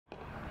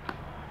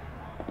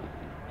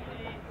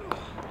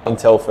I can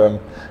tell from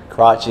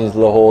Karachi and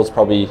Lahore's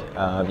probably,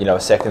 a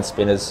second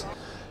spinner's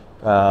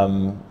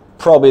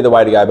probably the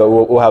way to go, but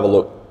we'll have a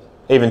look.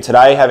 Even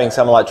today, having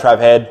someone like Trav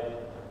Head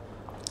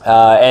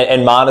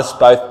and Marnus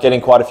both getting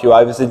quite a few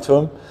overs into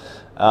them,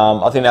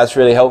 I think that's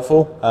really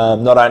helpful,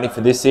 not only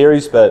for this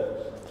series,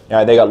 but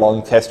they got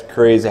long test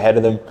careers ahead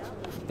of them.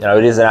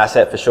 It is an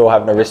asset for sure,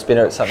 having a wrist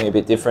spinner. It's something a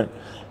bit different,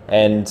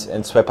 and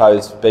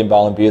Sweppo's been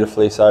bowling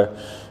beautifully. So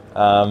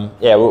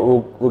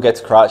we'll get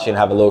to Karachi and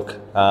have a look.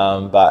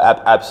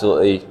 But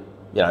absolutely,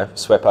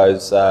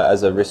 Sweppo's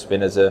as a wrist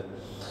spinner is a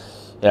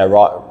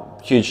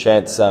huge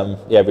chance.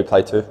 We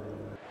play too.